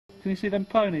Can you see them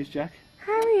ponies, Jack?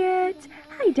 Harriet,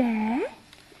 hi there.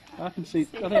 I can see. I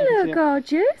think I Hello, can see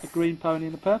gorgeous. a green pony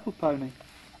and a purple pony.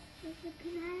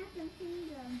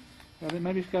 I think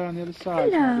maybe if you go on the other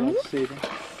side, you might be able to see them.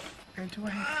 Going to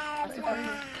wave.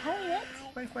 Harriet.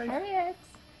 Wave, wave. Harriet.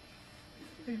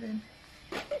 Waving.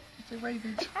 It's a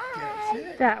waving. That's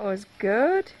it. That was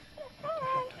good.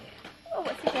 Oh,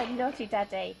 what's he done? Naughty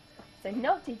daddy. It's a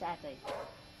naughty daddy.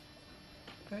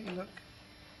 Don't you look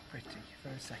pretty for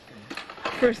a second?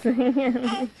 First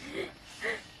thing.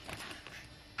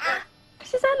 She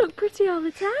says, I look pretty all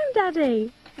the time,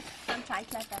 Daddy. Aren't I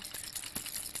clever?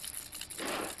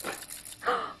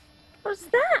 What's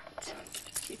that?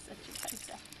 She's such a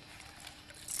poser.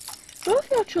 Both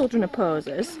your children are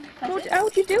posers. How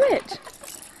do you do it?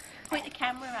 Point the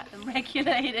camera at them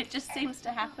regularly and it just seems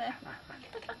to happen.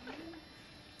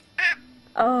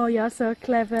 Oh, you're so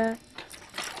clever.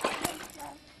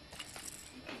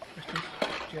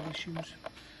 Jelly shoes.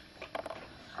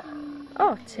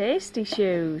 Oh, tasty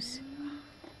shoes.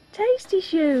 Tasty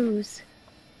shoes.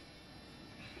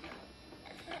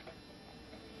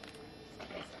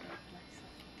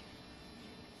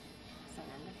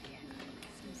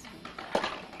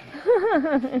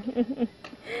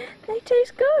 They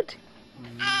taste good.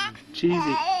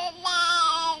 Cheesy.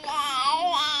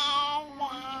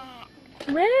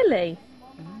 Really?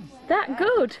 That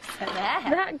good? So there.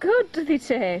 That good do they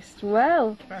taste?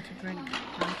 Well. About a drink. Do you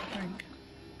want a drink?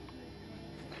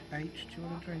 H, do you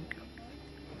want a drink?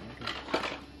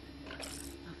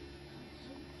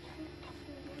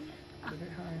 A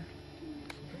bit higher.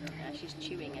 No, she's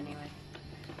chewing anyway.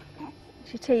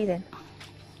 She's teething.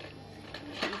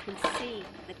 You can see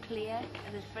the clear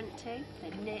of the front two.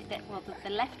 Well, the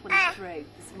left one is through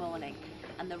this morning,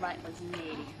 and the right one's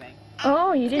nearly through.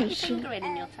 Oh, you Stick didn't. your finger in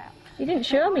and you'll tell. You didn't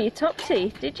show me your top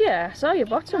teeth, did you? I saw your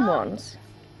bottom ones.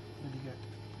 Really good.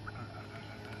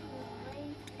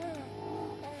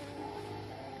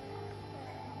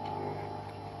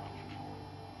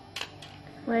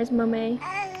 Where's Mummy?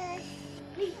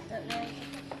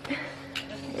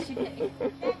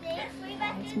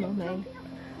 Where's Mummy?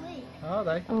 Are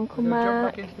they? Uncle They're gonna jump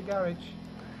Mark. back into the garage.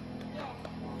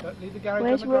 Don't leave the garage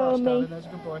Where's on the grass, Romy? darling. There's a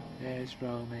good boy. There's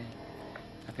Romy.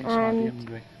 I think she might be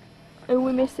hungry. Who are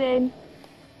we missing?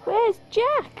 Where's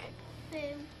Jack?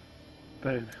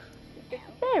 Boom.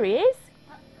 There he is.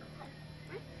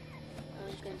 I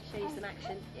was going to show you some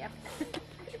action. Yeah.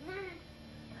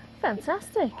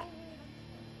 Fantastic.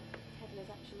 Headless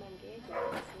action man gear this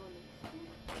morning.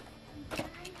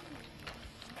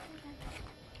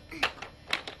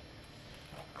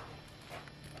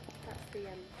 That's the you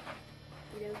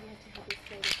know, you had to have your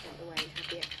train sent away and have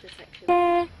the extra section.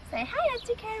 Yeah. Say hi,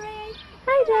 Auntie Kerry.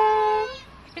 Hi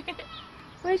there.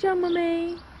 Where's your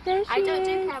mummy? There she I don't is.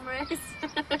 do cameras.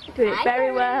 Doing it Hi, very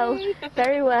Kerry. well.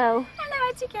 Very well. Hello,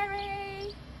 Auntie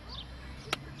Kerry.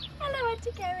 Hello,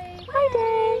 Auntie Kerry. Hi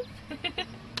there.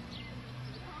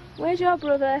 Where's your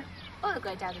brother? Oh, they're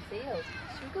going down the field.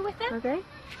 Should we go with them? Okay.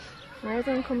 Where's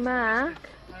Uncle Mark?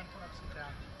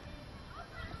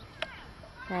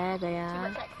 There they Too are.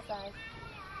 much exercise.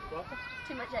 What?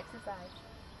 Too much exercise.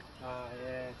 Oh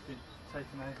yeah, it's been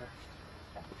taken over.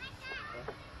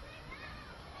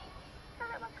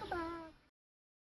 Hello, Uncle Mark.